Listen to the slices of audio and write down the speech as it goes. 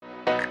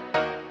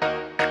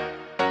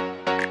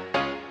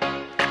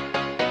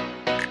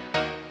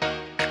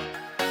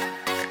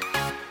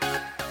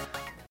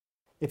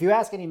If you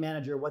ask any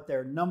manager what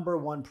their number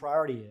one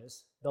priority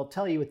is, they'll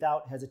tell you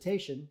without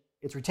hesitation,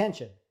 it's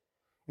retention.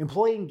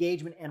 Employee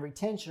engagement and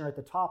retention are at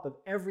the top of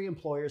every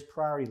employer's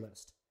priority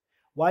list.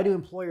 Why do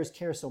employers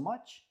care so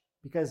much?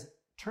 Because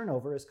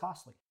turnover is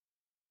costly.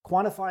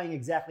 Quantifying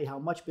exactly how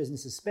much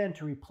businesses spend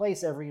to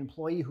replace every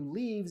employee who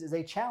leaves is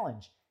a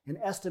challenge, and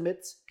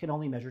estimates can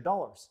only measure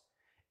dollars.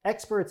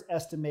 Experts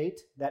estimate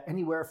that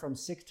anywhere from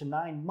 6 to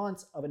 9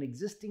 months of an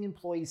existing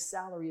employee's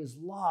salary is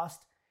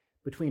lost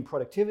between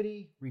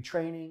productivity,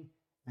 retraining,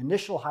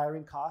 initial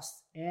hiring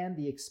costs, and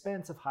the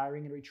expense of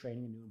hiring and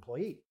retraining a new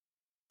employee.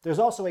 There's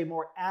also a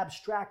more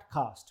abstract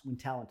cost when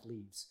talent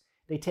leaves.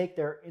 They take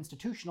their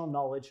institutional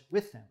knowledge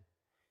with them.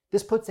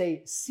 This puts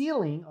a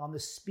ceiling on the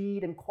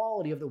speed and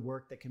quality of the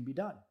work that can be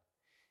done.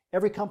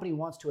 Every company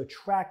wants to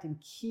attract and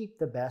keep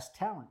the best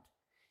talent.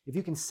 If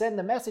you can send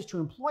the message to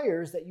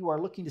employers that you are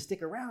looking to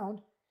stick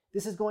around,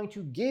 this is going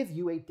to give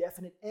you a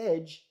definite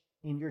edge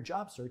in your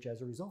job search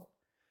as a result.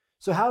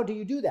 So how do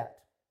you do that?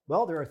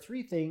 Well, there are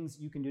 3 things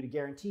you can do to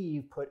guarantee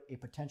you've put a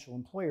potential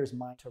employer's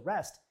mind to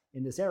rest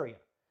in this area.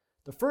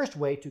 The first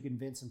way to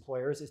convince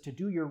employers is to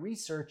do your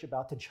research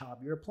about the job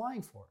you're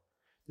applying for.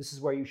 This is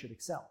where you should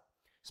excel.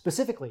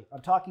 Specifically,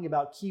 I'm talking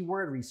about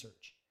keyword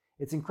research.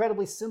 It's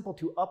incredibly simple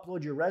to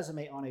upload your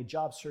resume on a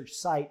job search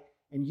site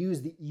and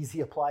use the easy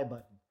apply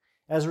button.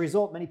 As a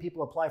result, many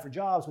people apply for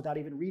jobs without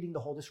even reading the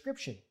whole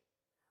description.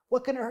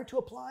 What can it hurt to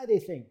apply, they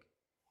think?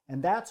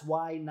 And that's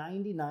why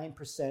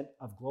 99%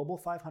 of Global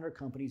 500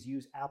 companies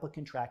use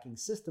applicant tracking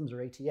systems,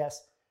 or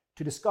ATS,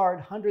 to discard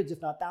hundreds,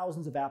 if not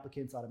thousands, of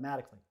applicants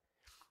automatically.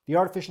 The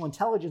artificial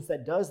intelligence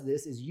that does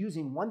this is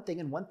using one thing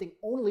and one thing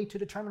only to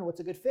determine what's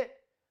a good fit: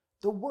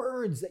 the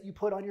words that you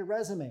put on your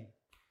resume.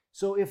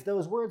 So if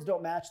those words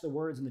don't match the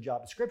words in the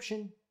job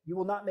description, you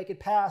will not make it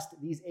past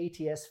these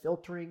ATS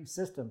filtering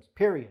systems,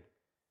 period.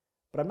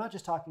 But I'm not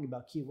just talking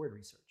about keyword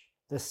research.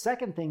 The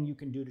second thing you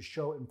can do to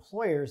show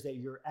employers that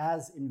you're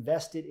as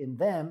invested in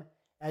them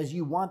as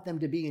you want them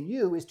to be in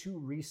you is to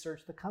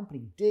research the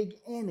company. Dig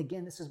in.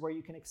 Again, this is where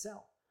you can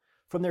excel.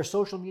 From their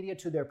social media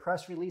to their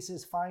press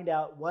releases, find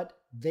out what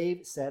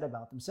they've said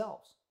about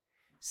themselves.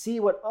 See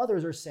what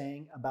others are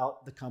saying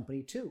about the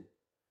company too.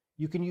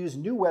 You can use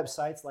new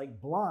websites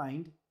like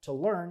Blind to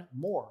learn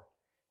more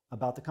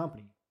about the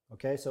company.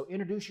 Okay, so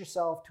introduce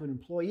yourself to an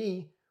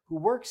employee who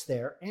works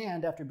there,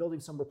 and after building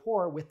some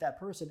rapport with that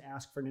person,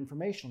 ask for an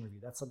informational review.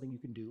 That's something you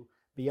can do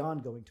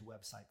beyond going to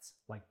websites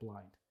like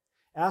Blind.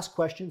 Ask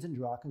questions and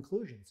draw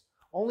conclusions.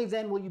 Only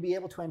then will you be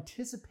able to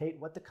anticipate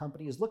what the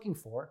company is looking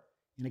for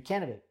in a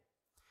candidate.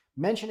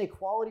 Mention a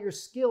quality or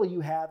skill you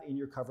have in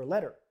your cover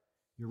letter,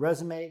 your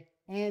resume,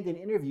 and in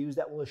interviews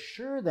that will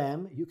assure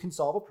them you can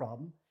solve a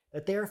problem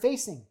that they are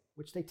facing,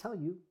 which they tell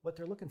you what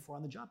they're looking for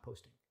on the job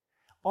posting.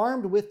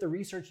 Armed with the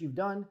research you've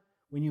done,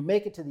 when you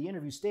make it to the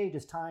interview stage,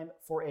 it's time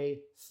for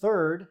a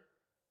third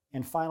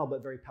and final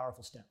but very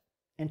powerful step.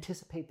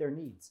 Anticipate their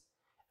needs.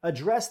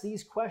 Address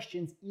these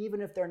questions even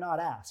if they're not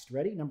asked.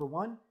 Ready? Number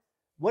 1,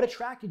 what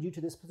attracted you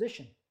to this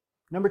position?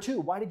 Number 2,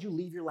 why did you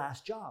leave your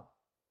last job?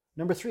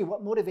 Number 3,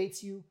 what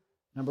motivates you?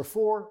 Number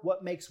 4,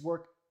 what makes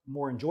work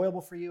more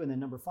enjoyable for you? And then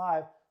number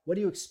 5, what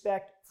do you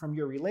expect from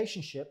your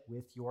relationship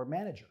with your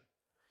manager?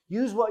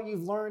 Use what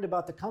you've learned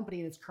about the company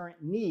and its current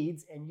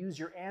needs, and use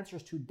your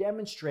answers to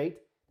demonstrate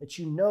that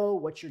you know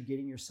what you're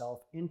getting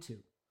yourself into.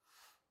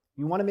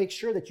 You want to make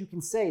sure that you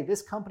can say,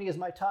 this company is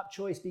my top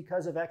choice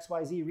because of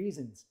XYZ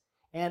reasons,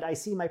 and I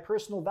see my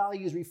personal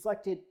values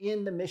reflected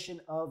in the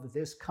mission of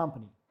this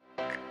company.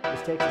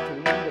 This takes us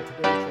to the end of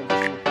today's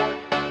transition report.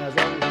 And as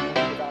always,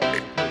 remember the value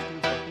of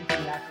postings are thinking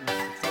and acting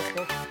as a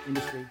successful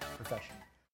industry professional.